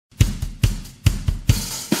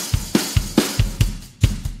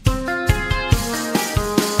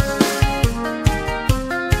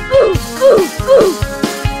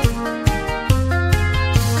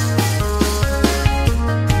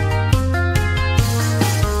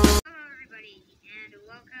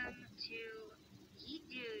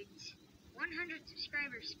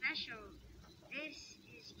subscriber special. This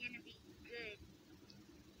is gonna be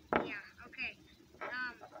good. Yeah, okay.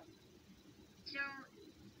 So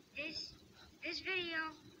this video,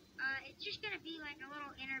 it's just gonna be like a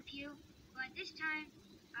little interview, but this time,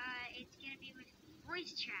 it's gonna be with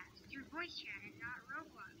voice chat, through voice chat and not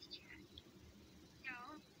Roblox chat. So,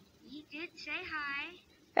 he did say hi.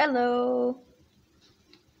 Hello.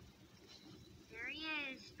 There he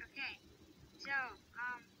is. Okay. So,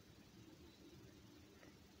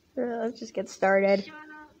 Let's just get started. so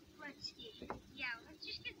let's see. Yeah, let's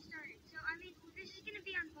just get started. So, I mean, this is gonna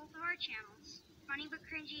be on both of our channels, Funny But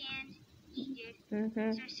Cringy and He Did.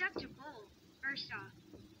 So, sub to both, first off.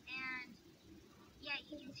 And, yeah,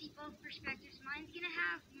 you can see both perspectives. Mine's gonna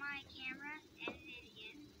have my camera edited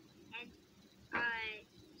in, and,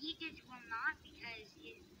 He Did will not because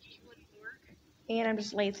it just wouldn't work. And I'm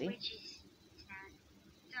just lazy. Which is sad.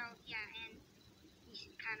 So, yeah, and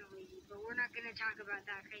he's kind of lazy, but we're not going to talk about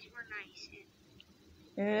that because we're nice.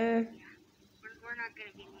 And, yeah, we're not going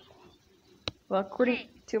to be lazy. Well, according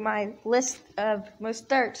to my list of most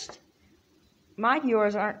searched, my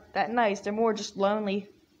viewers aren't that nice. They're more just lonely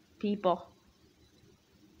people.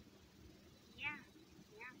 Yeah.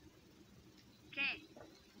 Okay,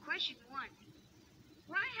 question 1.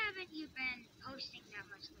 Why haven't you been posting that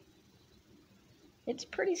much lately? It's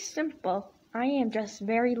pretty simple. I am just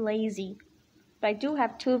very lazy. But I do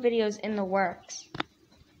have 2 videos in the works.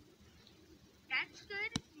 That's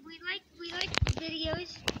good. We like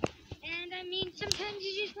videos. And I mean, sometimes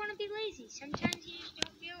you just want to be lazy. Sometimes you just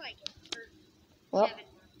don't feel like it for 7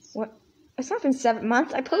 months. What? It's not been 7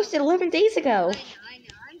 months. I posted 11 days ago. I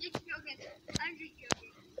know. I'm just joking.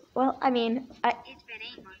 Well, I mean, It's been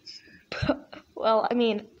 8 months. well, I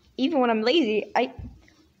mean, even when I'm lazy, I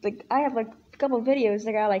have like a couple of videos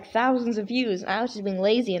that got like thousands of views. I was just being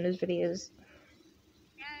lazy in those videos.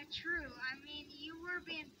 Yeah, true. I mean, you were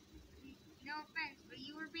being, no offense, but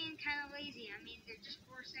you were being kind of lazy. I mean, they're just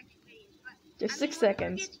 4-second videos, but Just I 6 mean,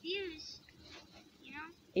 seconds. Gets views, you know?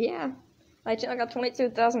 Yeah, my channel got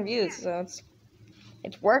 22,000 views, so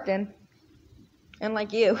it's working. And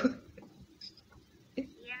like you, Yeah.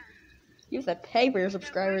 you have to pay for your So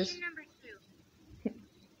subscribers. question number 2.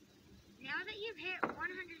 Now that you've hit 100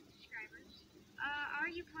 subscribers, are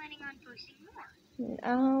you planning on posting more?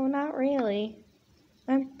 No, not really.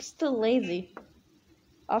 I'm still lazy.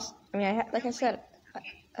 Also, I mean, like I said,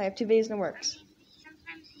 I have 2 videos in the works. I mean,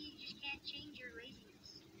 sometimes you just can't change your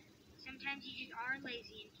laziness. Sometimes you just are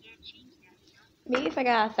lazy and can't change that, you know? Maybe if I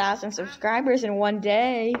got 1,000 subscribers in one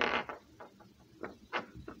day.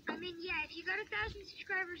 I mean, yeah, if you got 1,000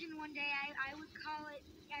 subscribers in one day, I would call it.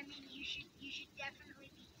 I mean, you should definitely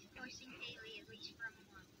be posting daily, at least for a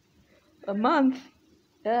month. A month?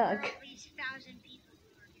 Or Ugh. at least 1,000 people who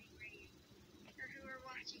are getting ready or who are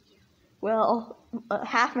watching you. Well,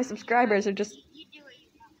 half my subscribers are just You do what you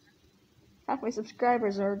want. half my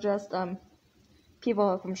subscribers are just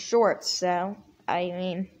people from shorts. So I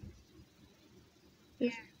mean,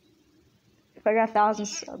 Yeah. if I got 1,000 If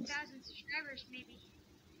you hit subs, 1,000 subscribers, maybe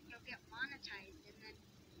you'll get monetized, and then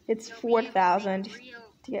it's you'll be able to 4,000 make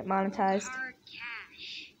real to get monetized. hard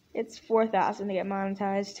cash. It's 4,000 to get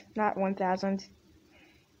monetized, not 1,000.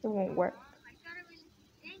 It won't work. I thought it was.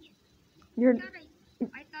 Dang it. You're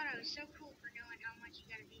I thought I was so cool for knowing how much you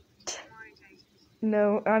gotta be to get monetized.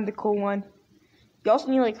 no, I'm the cool one. You also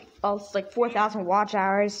need like 4,000 watch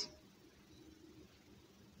hours.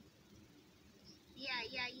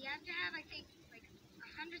 Yeah, you have to have, I think, like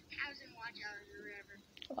 100,000 watch hours or whatever.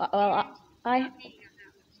 Well, Maybe not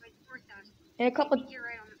that much, like 4,000. in a couple I think you're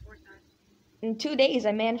right on the 4,000. in 2 days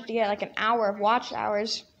I managed to get like an hour of watch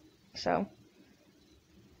hours. So,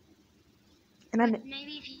 and I'm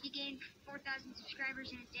Maybe if you gain 4,000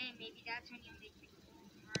 subscribers in a day, maybe that's when you'll make the cool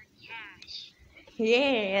hard cash.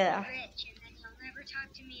 yeah. Rich, and then you'll never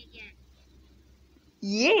talk to me again.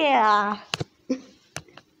 Yeah.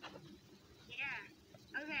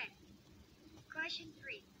 Yeah. Okay. Question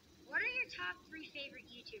 3. What are your top 3 favorite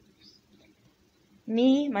YouTubers?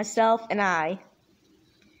 Me, myself, and I.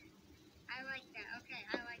 I like that. Okay,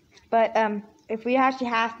 I like that. But if we actually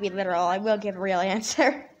have to be literal, I will give a real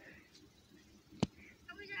answer.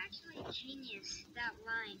 That was actually genius, that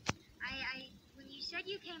line. When you said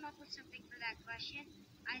you came up with something for that question,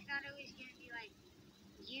 I thought it was gonna be like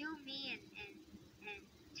you, me, and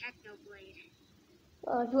Technoblade.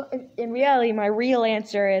 Well, in reality, my real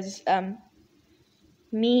answer is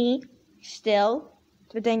me, still,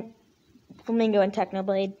 but then Flamingo and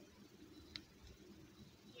Technoblade.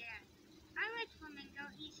 Yeah, I like Flamingo.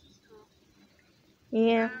 He's cool.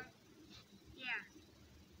 Yeah. Yeah.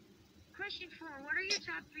 Question 4. What are your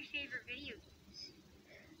top 3 favorite video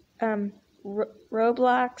games?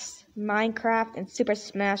 Roblox, Minecraft, and Super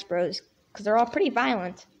Smash Bros. Because they're all pretty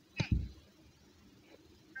violent. Okay.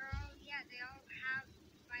 Yeah, they all have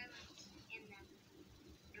violence in them.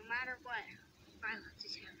 No matter what, violence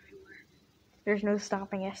is everywhere. There's no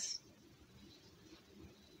stopping us.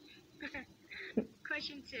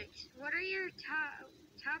 Question 6. What are your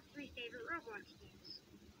top 3 favorite Roblox games?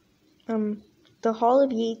 The Hall of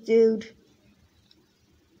Yeet Dude,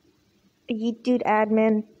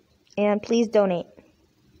 admin, and please donate.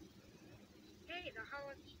 Hey, the Hall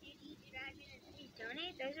of Yeet Dude admin and please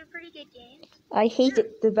donate. Those are pretty good games. I hate the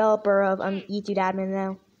developer of Yeet Dude admin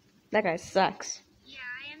though. That guy sucks. Yeah,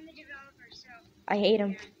 I am the developer, so I hate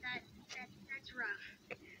him. yeah, that's rough.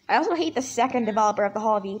 I also hate the second developer of the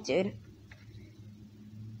Hall of Yeet Dude.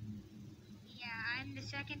 Yeah, I'm the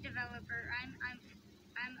second developer. I'm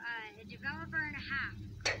a developer and a half.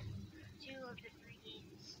 2 of the 3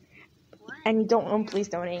 games. What? And you don't own Please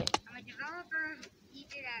Donate. I'm a developer of Yeet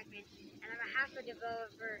admin, and I'm a half a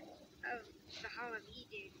developer of the Hall of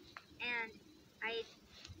Yeet. And I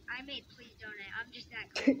made Please Donate. I'm just that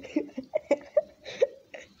cool.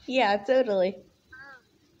 Yeah, totally.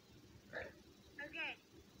 Okay.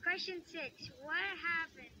 Question 6. What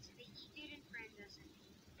happened to the Yeet and Friends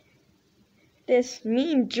SMP? This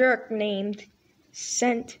mean jerk named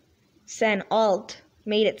Sen Alt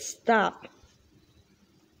made it stop.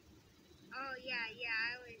 Oh, yeah,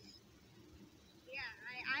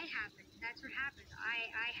 I happened. That's what happened.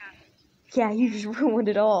 I happened. Yeah, you just ruined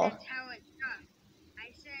it all. That's how it stopped.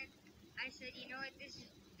 I said, you know what, this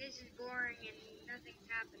is boring and nothing's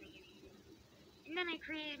happening anymore. And then I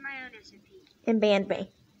created my own SMP. And banned me.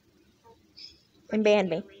 And banned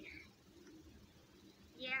me.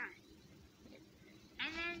 Yeah.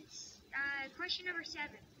 And then, question number 7.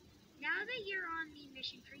 Now that you're on the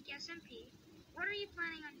Mission Creek SMP, what are you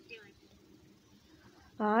planning on doing?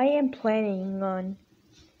 I am planning on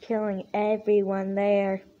killing everyone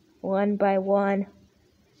there, one by one.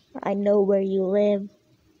 I know where you live.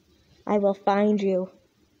 I will find you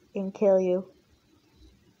and kill you.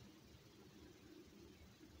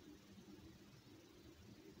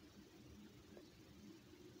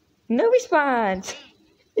 No response.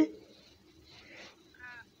 I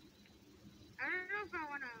don't know if I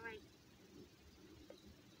want to,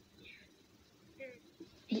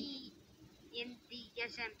 be in the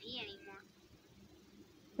SMP anymore.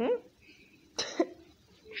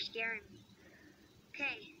 You're scaring me.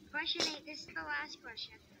 Okay, question 8. This is the last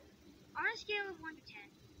question. On a scale of 1 to 10,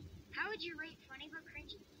 how would you rate Funny but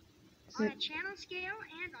Cringy? On a channel scale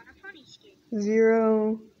and on a funny scale?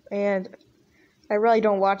 0, and I really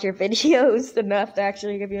don't watch your videos enough to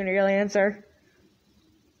actually give you a real answer.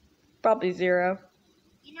 Probably 0.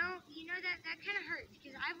 You know that kind of hurts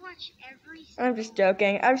because I've watched every single... I'm just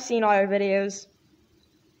joking. I've seen all your videos.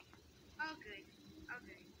 Oh, good.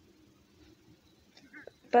 Okay.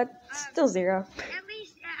 But still 0. At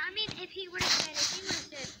least, I mean, if he would have said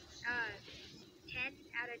 10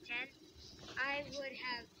 out of 10, I would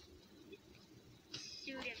have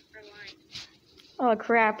sued him for lying. Oh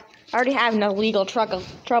crap. I already have no legal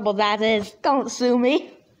trouble that is. Don't sue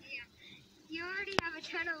me. Yeah. You already have a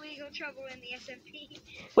ton of legal trouble in the SMP.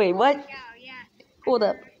 Wait, what? Yeah. Hold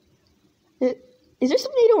up. Is there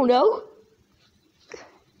something you don't know?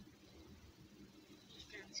 He's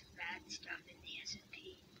done some bad stuff in the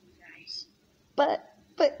SMP, guys. But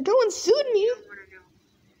no one sued me, You don't want to know.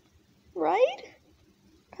 right?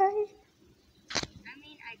 I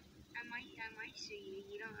mean, I might sue you.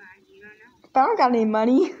 You don't know. I don't got any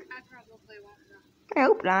money. I probably won't though. I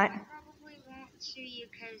hope not. I probably won't sue you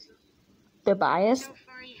because They're biased. so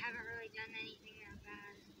far you haven't really done anything that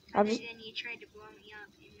bad. I'm Other just- than you tried to blow me up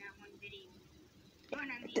in that one video. You know what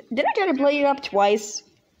I mean? Did I try to blow you up twice?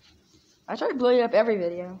 I try to blow you up every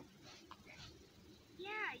video.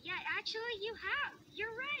 Yeah, actually you have.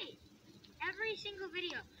 You're right. Every single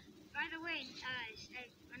video. By the way,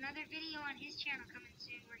 another video on his channel coming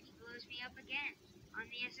soon where he blows me up again on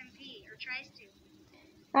the SMP, or tries to.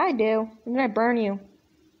 I do. And then I burn you.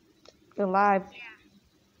 Alive. Yeah.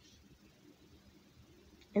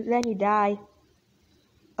 And then you die.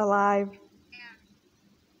 Alive. Yeah.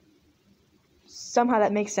 Somehow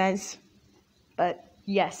that makes sense. But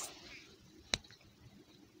yes.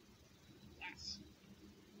 Yes.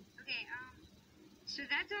 Okay, so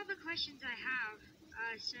that's all the questions I have.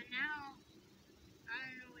 So now, I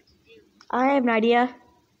don't know what to do. I have an idea. Okay.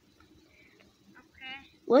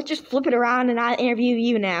 Let's just flip it around and I'll interview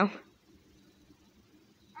you now. Oh,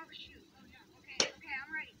 shoot. Oh, no. Okay,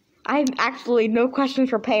 I'm ready. I have absolutely no questions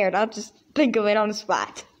prepared. I'll just think of it on the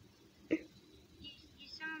spot. Use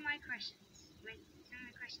some of my questions. Like, some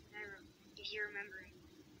of the questions I wrote, if you remember it.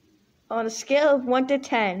 On a scale of 1 to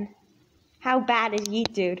 10, how bad is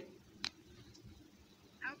Yeet Dude?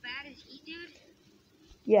 How bad is Yeet Dude?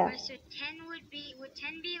 Yeah. So 10 would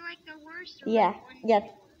 10 be like the worst? Or Yeah. like 1 Yeah. be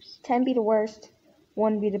the worst? 10 be the worst,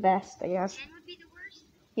 1 be the best, I guess. 10 would be the worst?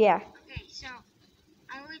 Yeah. Okay, so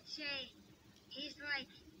I would say he's like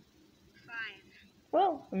 5.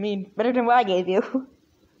 Well, I mean, better than what I gave you. I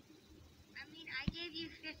mean, I gave you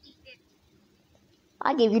 50-50.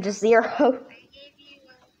 I gave you just 0. I gave you,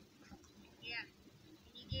 yeah, and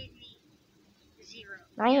you gave me 0.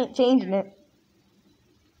 I ain't changing it.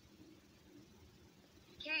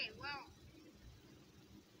 Okay, well,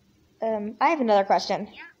 I have another question.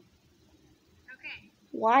 yeah. Okay.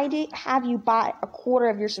 Why have you bought a quarter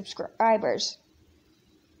of your subscribers?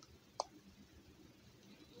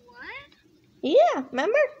 What? Yeah,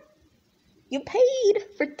 remember? You paid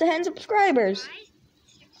for 10 subscribers. My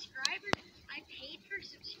subscribers? I paid for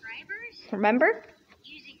subscribers? Remember?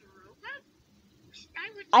 Using Robux?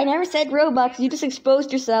 I never said Robux. You just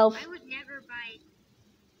exposed yourself. I would never buy.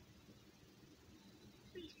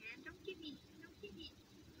 Please, man, don't get me,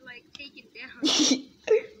 like, taken down.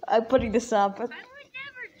 I'm putting this up. I would never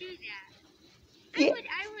do that. Yeah.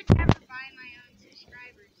 I would never buy my own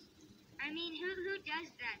subscribers. I mean, who does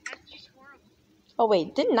that? That's just horrible. Oh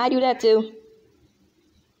wait, didn't I do that too?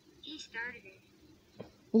 He started it.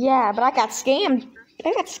 Yeah, but I got scammed.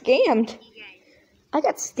 I got scammed. You guys. I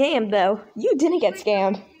got scammed though. You didn't get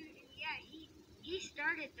scammed. Yeah, he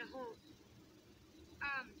started the whole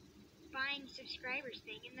buying subscribers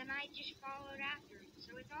thing, and then I just followed after him.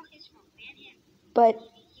 So it's all his fault, man. Him. But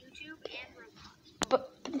YouTube and Roblox.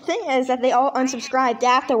 But the thing is that they all unsubscribed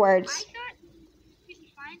afterwards. I thought it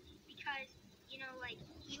was fine because, like,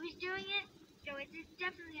 he was doing it, so it's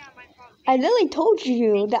definitely not my fault. I literally told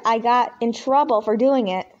you that I got in trouble for doing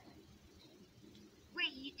it.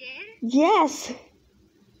 Wait, you did? Yes.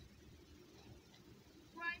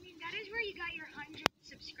 Well, I mean, that is where you got your 100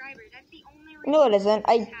 subscribers. That's the only reason No, it isn't.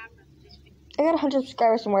 this happened. I got 100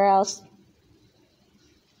 subscribers somewhere else.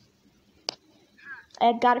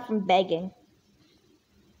 I got it from begging.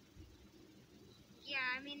 Yeah,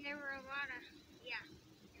 I mean, there were a lot of, yeah.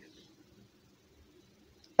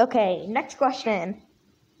 Okay, next question.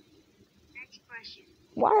 Next question.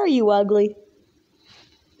 Why are you ugly?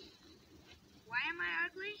 Why am I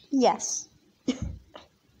ugly? Yes. Okay,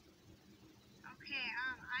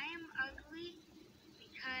 I am ugly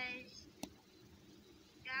because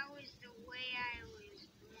that was the way I was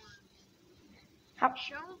born. How?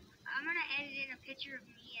 I'm gonna edit in a picture of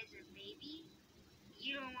me as a baby.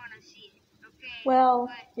 You don't want to see it, okay? Well,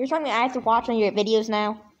 But, you're telling me I have to watch on your videos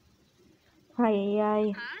now? Hi.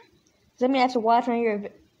 huh? Does that mean I have to watch on your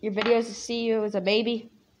videos to see you as a baby?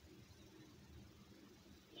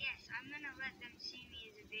 Yes, I'm gonna let them see me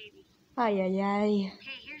as a baby. Hi. Okay,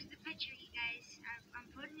 here's the picture, you guys. I'm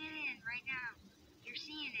putting it in right now. You're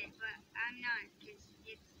seeing it, but I'm not, because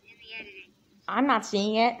it's in the editing. I'm not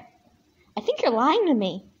seeing it. I think you're lying to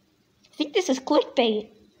me. I think this is clickbait.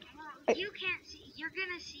 Well, you can't see. You're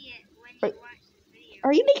gonna see it when you watch this video.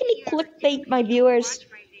 Are you making me clickbait my viewers? Watch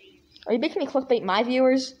my videos. Are you making me clickbait my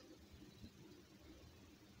viewers?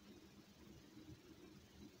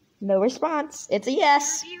 No response. It's a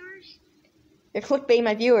yes. Viewers, You're clickbaiting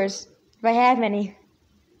my viewers. If I have any.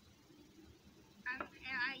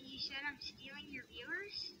 you said I'm stealing your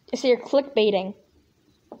viewers? I say you're clickbaiting.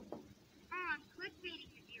 Oh, I'm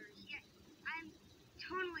clickbaiting the viewers. Yeah, I'm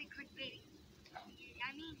totally clickbaiting.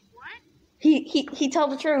 I mean, what? He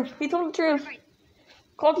told the truth. He told the truth. Right.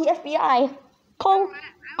 Call the FBI. Call I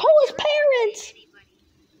call would his never parents. clickbait anybody.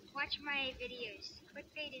 Watch my videos.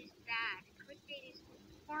 Clickbait is bad. Clickbait is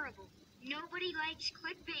horrible. Nobody likes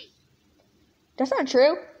clickbait. That's not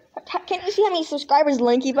true. Can't you see how many subscribers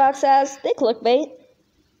Linky Box has? They clickbait.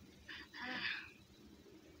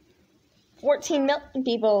 14 million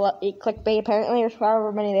people eat clickbait apparently, or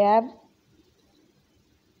however many they have.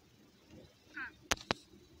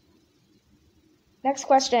 Next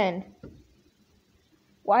question.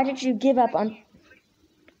 Why did you give up on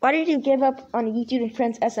YouTube and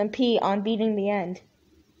Friends SMP on beating the end?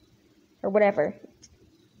 Or whatever.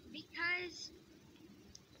 Because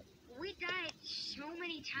we died so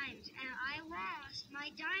many times and I lost my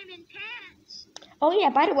diamond pants. Oh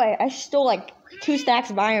yeah, by the way, I stole like 2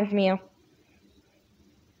 stacks of iron from you.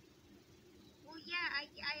 Well, yeah, I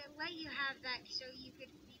let you have that so you could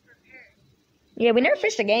be prepared. Yeah, we never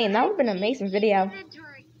finished the game. That would have been an amazing video.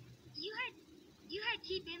 Inventory. You had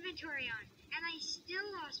keep inventory on, and I still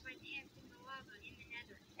lost my pants in the lava in the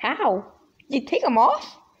nether. How? Did you take them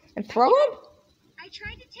off and throw them? I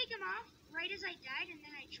tried to take them off right as I died, and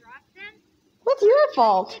then I dropped them. What's your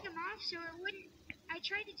fault? Take them off so it wouldn't. I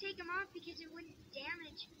tried to take them off because it wouldn't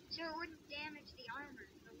damage the armor.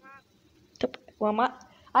 The lava. Well,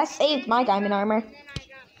 I saved my diamond armor. And then I got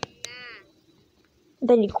mad.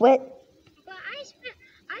 Then you quit. But I spent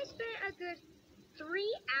a good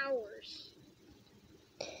 3 hours.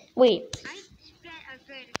 Wait. I spent a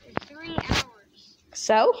good 3 hours.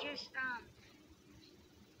 So? Just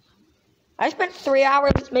I spent 3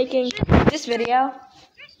 hours making this video.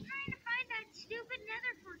 Just trying to find that stupid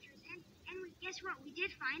nether fortress. And guess what? We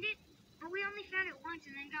did find it, but we only found it once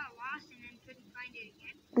and then got lost and then couldn't find it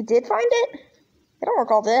again. We did find it? I don't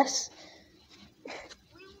recall this.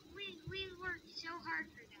 We worked so hard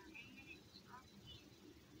for that.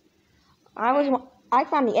 And then I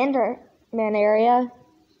found the Enderman area.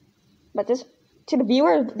 But to the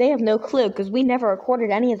viewer, they have no clue because we never recorded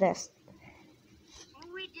any of this.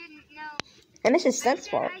 We didn't know. And this is Seth's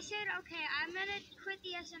fault. I said, okay, I'm going to quit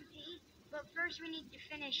the SMP, but first we need to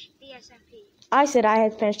finish the SMP. I said I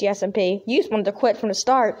had finished the SMP. You just wanted to quit from the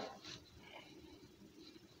start.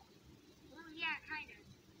 Well, yeah, kind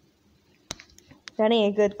of. That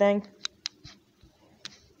ain't a good thing.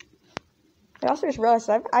 I also just realized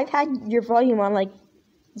I've had your volume on like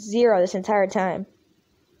 0 this entire time.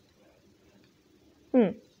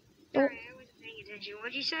 Sorry, I wasn't paying attention.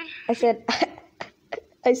 What'd you say?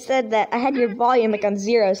 I said that I had your volume like on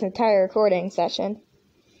 0 this entire recording session.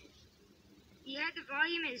 You had the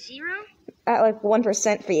volume at 0? At like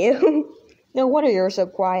 1% for you. No wonder you were so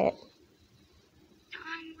quiet.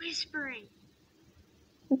 I'm whispering.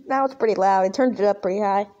 Now it's pretty loud. I turned it up pretty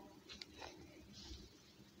high.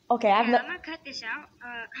 Okay, I'm gonna cut this out.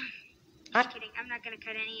 Just kidding. I'm not gonna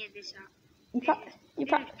cut any of this out. You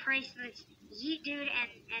probably priceless. Yeet Dude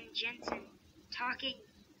and Jensen talking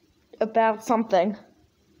about something.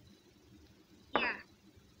 Yeah.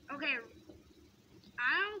 Okay.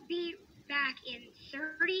 I'll be back in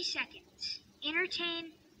 30 seconds.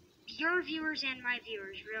 Entertain your viewers and my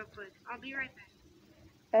viewers real quick. I'll be right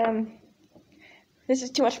back. This is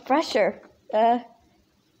too much pressure.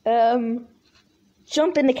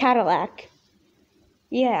 Jump in the Cadillac.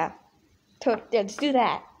 Yeah. Let's do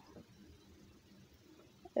that.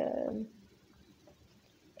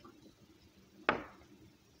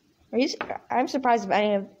 I'm surprised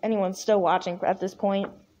if anyone's still watching at this point.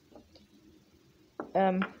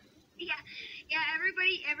 Yeah,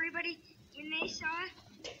 everybody, when they saw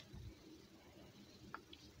it,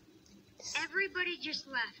 everybody just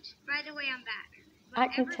left. By the way, I'm back. But I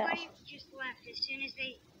can tell. Everybody just left as soon as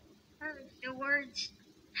they heard the words,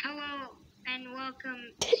 hello and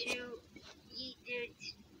welcome to Yeet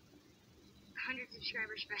Dude's 100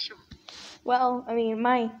 subscriber special. Well, I mean,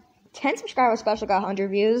 my 10 subscriber special got 100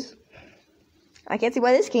 views. I can't see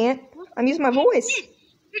why this can't. I'm using my voice.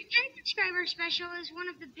 Your 10 subscriber special is one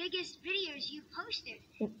of the biggest videos you posted.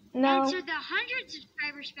 No. And so the 100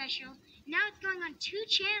 subscriber special, now it's going on 2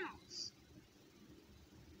 channels.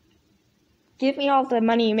 Give me all the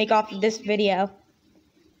money you make off of this video.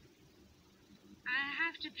 I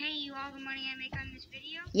have to pay you all the money I make on this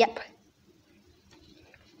video? Yep.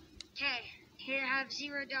 Okay, here, have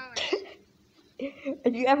 $0.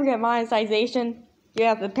 If you ever get monetization, you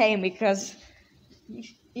have to pay me because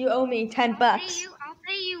you owe me $10. I'll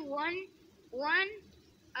pay you one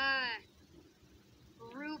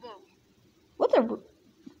ruble. What's a ruble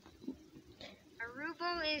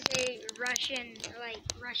is a Russian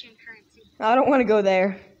currency. I don't want to go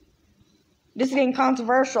there. This is getting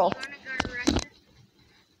controversial. You want to go to Russia?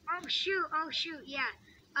 Oh shoot, yeah.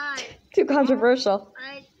 Too controversial.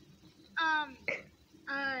 I'll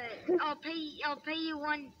pay you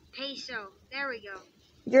 1 peso. There we go.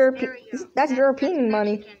 That's European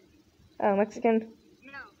money. Mexican. Oh, Mexican.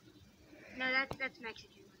 No, that's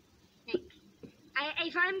Mexican money.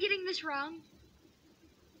 If I'm getting this wrong,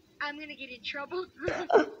 I'm gonna get in trouble.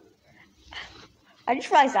 I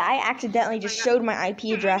just realized that I accidentally just showed my IP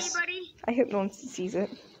address. Anybody? I hope no one sees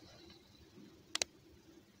it.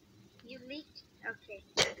 You leaked? Okay.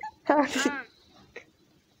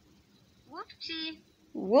 Whoopsie.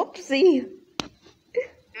 Whoopsie.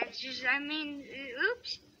 That's just,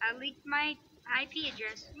 oops. I leaked my IP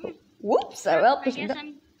address. Whoops. I guess get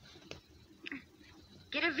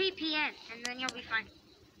a VPN, and then you'll be fine.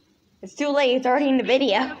 It's too late. It's already in the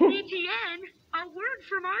video. VPN? A word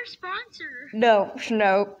from our sponsor. No.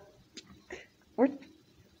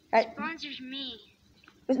 Sponsors me.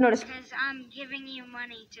 Notice. Because I'm giving you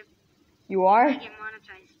money to You are? get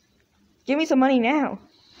monetized. Give me some money now.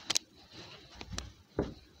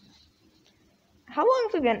 How long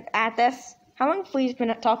have we been at this? How long have we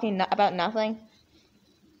been talking about nothing?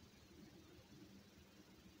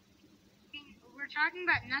 We're talking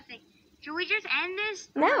about nothing. Should we just end this?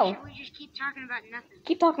 No. Or should we just keep talking about nothing?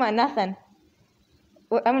 Keep talking about nothing.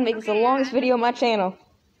 I'm gonna make this the Okay, longest video on my channel.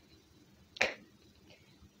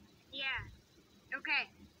 Yeah. Okay.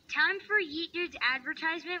 Time for Yeet Dude's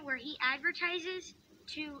advertisement where he advertises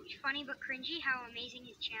to Funny But Cringy how amazing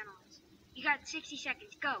his channel is. You got 60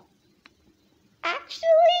 seconds. Go. Actually,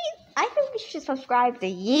 I think we should subscribe to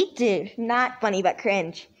Yeet Dude, not Funny But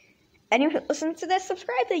Cringe. Anyone who listens to this,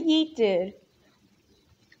 subscribe to Yeet Dude.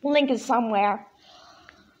 Link is somewhere.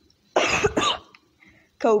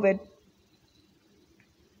 COVID.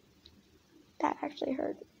 That actually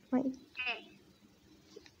hurt. Okay.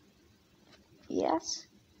 Yes.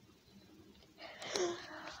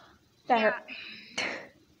 That Yeah. hurt.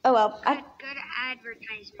 Oh well. Good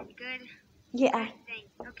advertisement. Good Yeah. thing.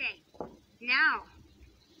 Okay. Now,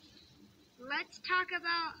 let's talk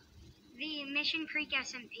about the Mission Creek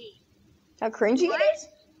SMP. How cringy What? it is?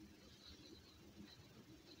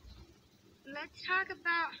 Let's talk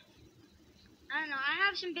about, I don't know, I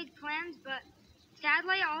have some big plans, but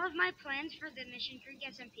sadly all of my plans for the Mission Creek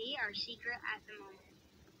SMP are secret at the moment.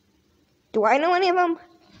 Do I know any of them?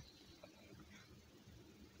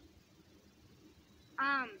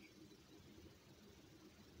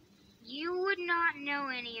 You would not know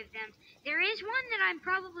any of them. There is one that I'm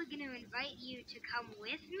probably going to invite you to come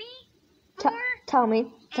with me for. Tell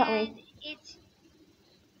me. And it's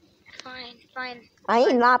fine. I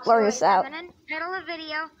ain't not blurring this out. I'm gonna title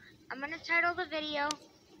the video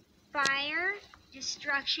Fire,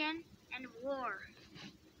 Destruction, and War.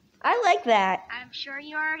 I like that. I'm sure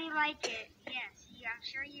you already like it. Yes, I'm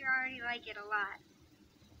sure you already like it a lot.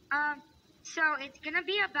 So it's gonna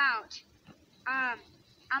be about, I'm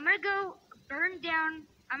gonna go burn down,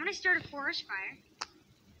 I'm gonna start a forest fire,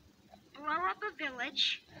 blow up a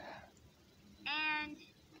village, and,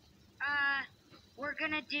 we're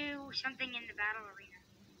gonna do something in the battle arena.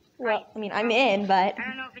 Well, I mean, I'm in, but I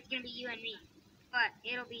don't know if it's gonna be you and me, but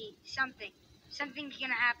it'll be something. Something's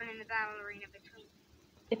gonna happen in the battle arena between.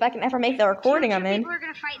 if I can ever make the recording, I'm in. People are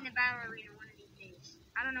gonna fight in the battle arena one of these days.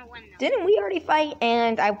 I don't know when though. Didn't we already fight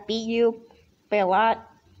and I beat you by a lot?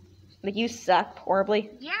 Like, you sucked horribly.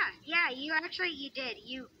 Yeah, you did.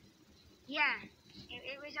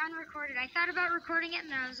 It was unrecorded. I thought about recording it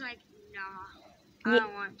and I was like, nah, I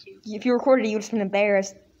don't want to. If you recorded it, you would have been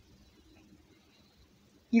embarrassed.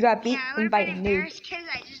 You got beat Yeah, I would have by been a noob. embarrassed because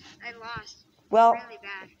I lost Well, really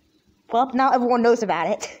bad. now everyone knows about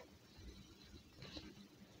it.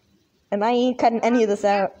 And I ain't cutting any of this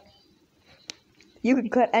out. You can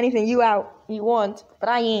cut anything you want, but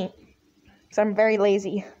I ain't. Because I'm very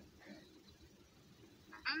lazy.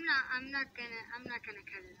 I'm not gonna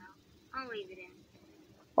cut it out. I'll leave it in.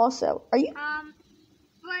 Also, are you... And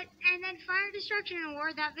then Fire, Destruction, and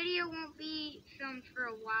War, that video won't be filmed for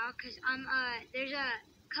a while, because there's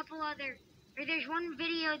one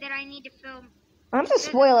video that I need to film. I'm just gonna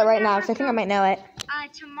spoil it right now, because I think I might know it.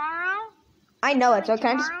 Tomorrow. I know it, so I'm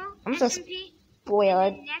just SMP, spoil it.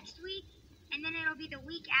 and then next week, and then it'll be the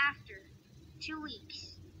week after. 2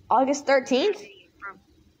 weeks. August 13th?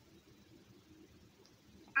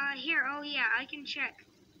 I can check.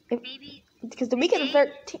 Maybe. Because the week of the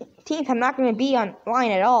 13th, I'm not going to be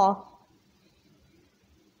online at all.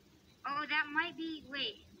 Oh, that might be.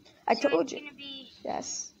 Wait. I So told it's you. Gonna be,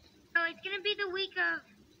 Yes. so it's gonna be the week of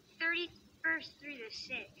 31st through the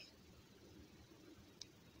 6th.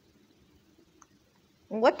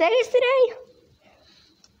 What day is today?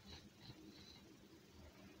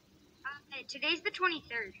 Today's the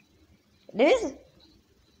 23rd. It is?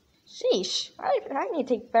 Sheesh. I need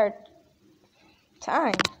to take better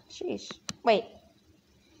time. Sheesh. Wait.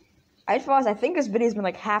 I just realized I think this video's been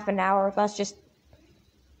like half an hour. That's just...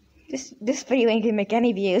 This video ain't gonna make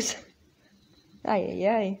any views.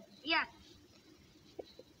 Ay. Yeah.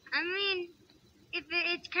 I mean,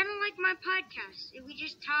 it's kind of like my podcast. We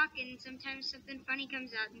just talk, and sometimes something funny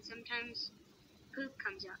comes out, and sometimes poop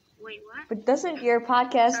comes out. Wait, what? But doesn't your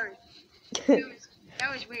podcast... Sorry. That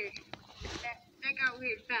was weird. That got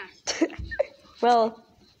weird fast. Well,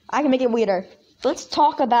 I can make it weirder. Let's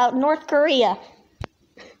talk about North Korea.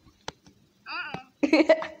 Uh-oh. No,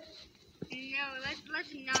 let's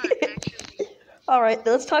not, actually. Alright,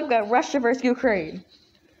 let's talk about Russia versus Ukraine.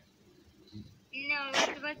 No,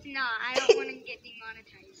 let's not. I don't want to get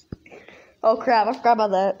demonetized. Oh crap, I forgot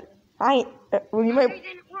about that. They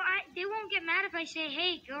won't get mad if I say,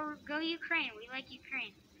 hey, go Ukraine. We like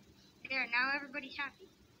Ukraine. There, now everybody's happy.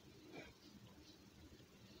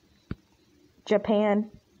 Japan.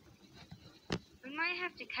 We might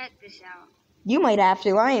have to cut this out. You might have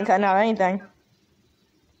to. I ain't cutting out anything.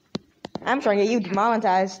 I'm trying to get you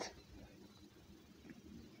demonetized.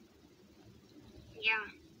 Yeah.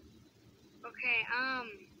 Okay,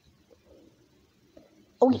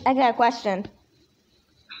 Oh, I got a question.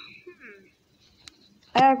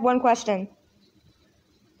 I have one question.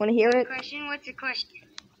 Want to hear it? Question? What's the question?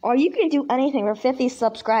 Are you going to do anything for 50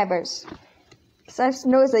 subscribers? Because I've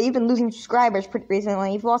noticed that you've been losing subscribers pretty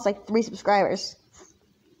recently. You've lost like 3 subscribers.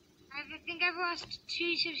 I think I've lost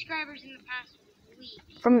 2 subscribers in the past week.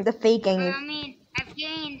 From the faking. But, I mean, I've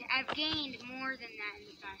gained more than that in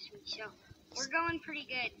the past week, so we're going pretty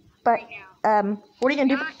good right now. What are you going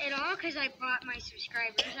to do? Not at all because I bought my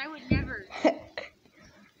subscribers. I would never.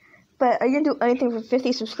 But are you going to do anything for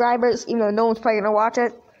 50 subscribers, even though no one's probably going to watch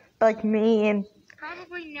it? Like me and...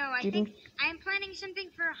 Probably no. I think I'm planning something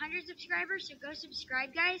for 100 subscribers, so go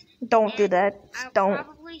subscribe, guys. Don't do that. I'll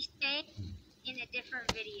probably say in a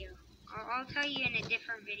different video. I'll tell you in a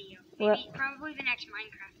different video. Maybe probably the next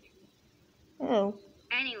Minecraft video. Oh.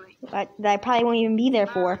 Anyway. That I probably won't even be there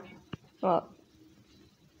for. Well.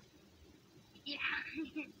 Yeah.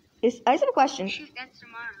 I just have a question. Shoot, that's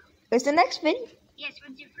tomorrow. Is the next video... Yes,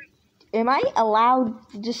 what's your free... Am I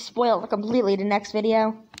allowed to just spoil completely the next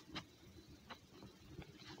video?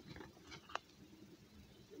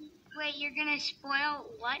 Wait, you're gonna spoil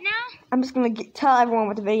what now? I'm just going to tell everyone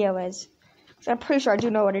what the video is. Because I'm pretty sure I do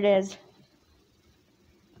know what it is.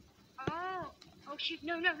 Oh shoot,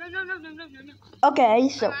 no. Okay,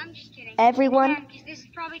 so I'm just kidding. everyone... Because this is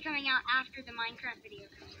probably coming out after the Minecraft video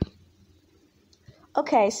comes out.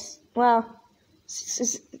 Okay, well...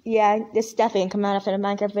 Yeah, this definitely didn't come out after the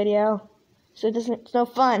Minecraft video. So it's no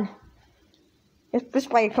fun. This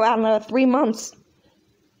probably come out in another 3 months.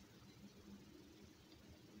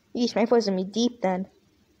 Yeesh, my voice is gonna be deep then.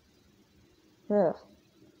 Ugh.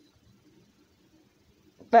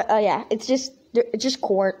 But yeah, it's just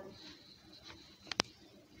court.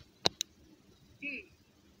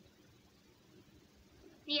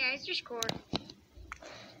 Yeah, it's just court.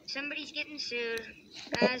 Somebody's getting sued,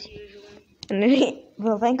 as usual.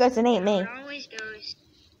 Well, thank goodness it ain't me. It always goes.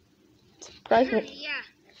 Yeah.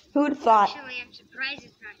 Who would have thought? Actually, I'm surprised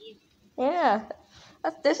it's not you. Yeah.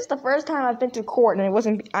 This is the first time I've been to court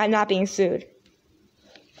and I'm not being sued.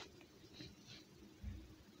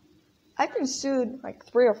 I've been sued like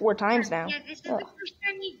 3 or 4 times now. Yeah, this is the first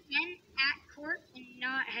time you've been at court and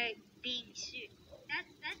not being sued.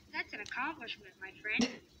 That's an accomplishment, my friend.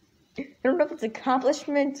 I don't know if it's an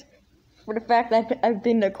accomplishment for the fact that I've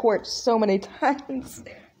been to court so many times.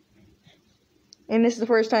 And this is the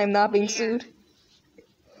first time not being sued.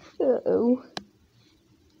 Uh-oh.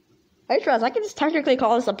 I just realized I could just technically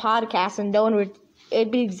call this a podcast and no one would...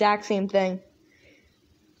 It'd be the exact same thing.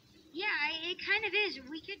 Yeah, it kind of is.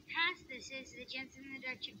 We could pass this as the Jensen the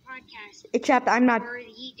Dutch podcast. Except I'm not... Or the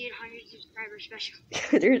He Did 100 subscriber special.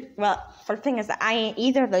 Well, the thing is that I ain't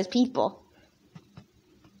either of those people.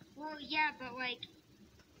 Well, yeah, but like...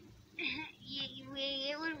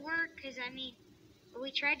 it would work because, I mean,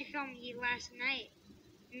 we tried to film you last night.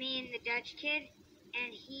 Me and the Dutch kid.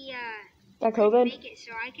 And he, got COVID? make it,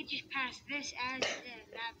 so I could just pass this as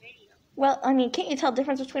that video. Well, I mean, can't you tell the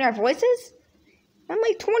difference between our voices? I'm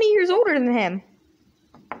like 20 years older than him.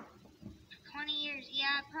 20 years?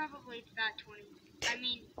 Yeah, probably it's about 20. I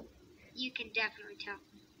mean, you can definitely tell.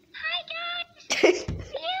 Hi, guys!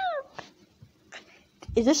 You!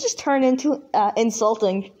 Is this just turned into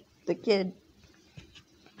insulting the kid?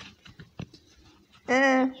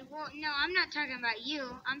 Well, no, I'm not talking about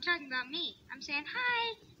you. I'm talking about me. I'm saying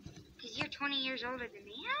hi, because you're 20 years older than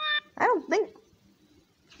me. Hello. I don't think...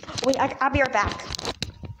 Wait, I'll be right back.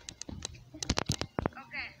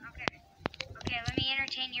 Okay, let me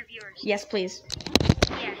entertain your viewers. Yes, please.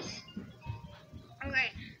 Yes.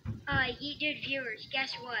 Okay, you did viewers,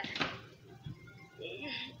 guess what?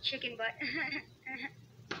 Chicken butt.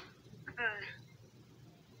 Oh,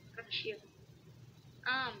 shoot.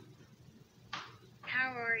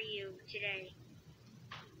 How are you today?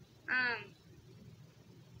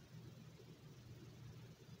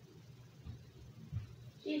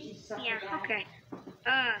 Yeah, okay.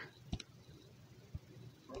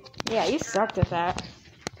 Yeah, you sucked at that.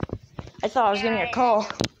 I thought I was getting a call.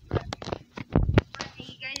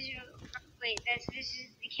 You guys wait,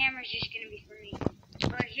 the camera's just gonna be for me.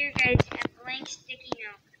 Well, here guys, a blank sticky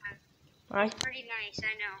note. It's pretty nice,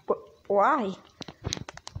 I know. Why?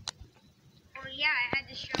 Well, yeah, I had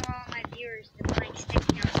to show all my viewers the blank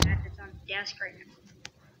sticky note that's on the desk right now.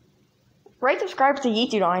 Write subscribe to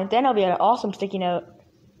YouTube on it, then it'll be an awesome sticky note.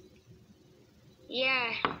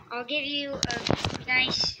 Yeah, I'll give you a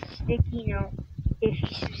nice sticky note if you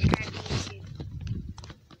subscribe to YouTube.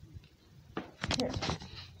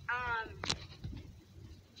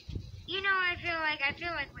 You know, I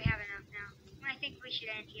feel like we have enough now. I think we should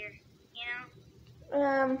end here, you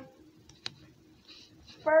know?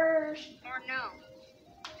 first. Or no?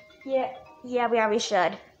 Yeah, we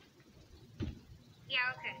should.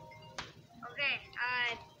 Yeah, okay. Okay,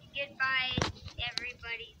 goodbye,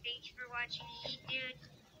 everybody. Thanks for watching Dude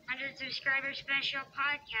 100 subscriber special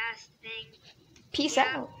podcast thing. Peace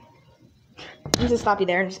out. I'm just stop you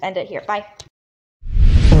there and just end it here. Bye.